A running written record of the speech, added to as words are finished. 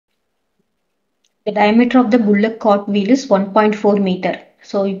The diameter of the bullock cart wheel is 1.4 meter.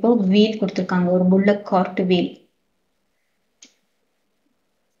 So இப்போ wheel கொடுத்திருக்காங்க ஒரு bullock cart wheel.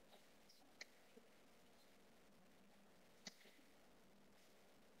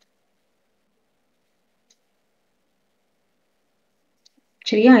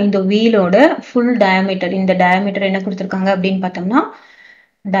 சரியா இந்த wheelோட full diameter இந்த diameter என்ன கொடுத்திருக்காங்க அப்படின்னு பார்த்தோம்னா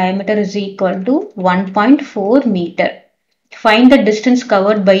diameter is equal to 1.4 meter. Find the distance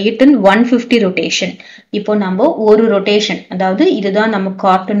covered by it in 150 rotation. இப்போ நம்ம ஒரு rotation அதாவது இதுதான் நம்ம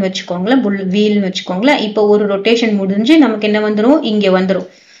கார்ட்னு வெச்சுக்கோங்களா wheel னு வெச்சுக்கோங்களா இப்போ ஒரு rotation முடிஞ்சு நமக்கு என்ன வந்துரும் இங்க வந்துரும்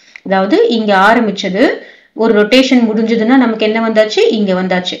அதாவது இங்க ஆரம்பிச்சது ஒரு rotation முடிஞ்சதுன்னா நமக்கு என்ன வந்தாச்சு இங்க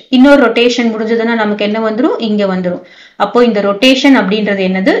வந்தாச்சு இன்னொரு rotation முடிஞ்சதுன்னா நமக்கு என்ன வந்துரும் இங்க வந்துரும் அப்போ இந்த rotation அப்படின்றது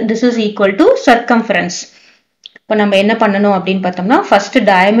என்னது this is equal to circumference. இப்போ நம்ம என்ன பண்ணனும் அப்படினு பார்த்தோம்னா first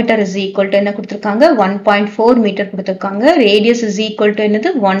diameter is equal to என்ன கொடுத்திருக்காங்க 1.4 மீட்டர் கொடுத்திருக்காங்க radius is equal to என்னது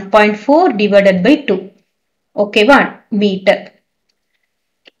 1.4 divided by 2 ஓகேவா மீட்டர்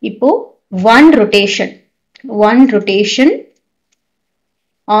இப்போ one rotation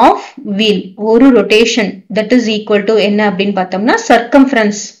of wheel ஒரு rotation that is equal to என்ன அப்படினு பார்த்தோம்னா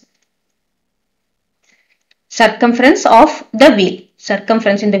circumference of the wheel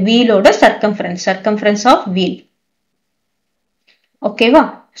circumference இந்த wheel ஓட circumference of wheel ஓகேவா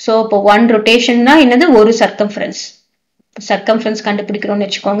சோ இப்போ one rotation னா என்னது ஒரு circumference கண்டுபிடிக்கிறோம்னு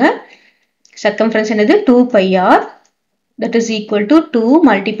வெச்சுக்கோங்க circumference என்னது 2 pi r that is equal to 2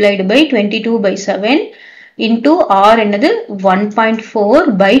 multiplied by 22 by 7 into r என்னது 1.4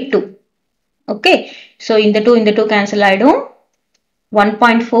 by 2 okay so இந்த 2 cancel ஆயிடும்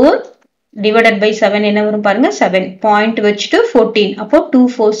 1.4 divided by 7 என்ன வரும் பாருங்க 7 point வச்சிட்டு 14 அப்போ 2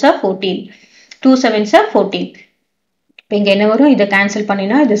 4s are 14 2 7s are 14 இப்போ இங்க என்ன வரும் இத கேன்சல்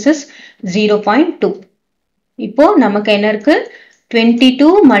பண்ணினா this is 0.2 இப்போ நமக்கு என்ன இருக்கு 22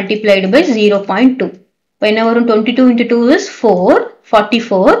 multiplied by 0.2 இப்போ என்ன வரும் 22 into 2 is 4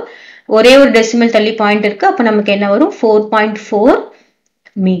 44 ஒரே ஒரு டெசிமல் தள்ளி பாயிண்ட் இருக்கு அப்ப நமக்கு என்ன வரும் 4.4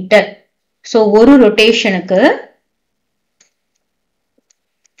 மீட்டர் சோ ஒரு ரொட்டேஷனுக்கு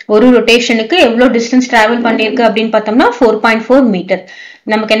எவ்வளவு டிஸ்டன்ஸ் டிராவல் பண்ணிருக்கு அப்படினு பார்த்தோம்னா 4.4 மீட்டர்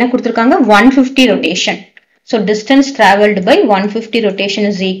நமக்கு என்ன கொடுத்திருக்காங்க 150 rotation. So distance traveled by 150 rotation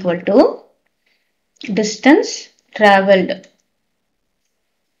is equal to distance traveled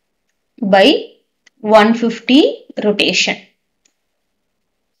by 150 rotation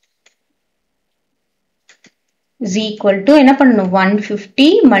is equal to என்ன பண்ணனும் 150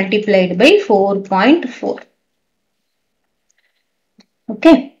 multiplied by 4.4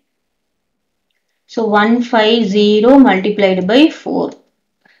 okay so 150 multiplied by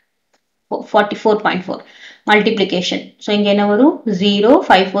 44.4 multiplication so இங்க என்ன வரும் 0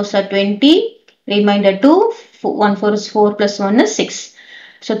 5 4s are 20 remainder 2 1 4 is 4 plus 1 is 6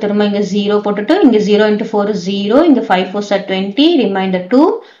 so திரும்ப இங்க 0 போட்டுட்டு இங்க 0 into 4 is 0 இங்க 5 4s are 20 remainder 2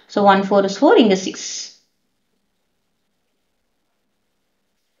 so 1 4 is 4 இங்க 6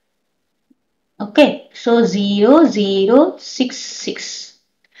 okay so 0 0 6 6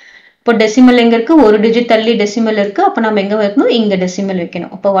 இப்போ டெசிமல் எங்க இருக்கு ஒரு டிஜிட் தள்ளி டெசிமல் இருக்கு அப்ப நாம எங்க வைக்கணும் இங்க டெசிமல்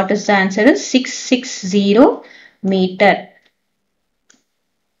வைக்கணும் அப்ப what is the answer is 660 meter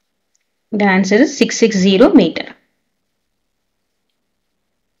the answer is 660 meter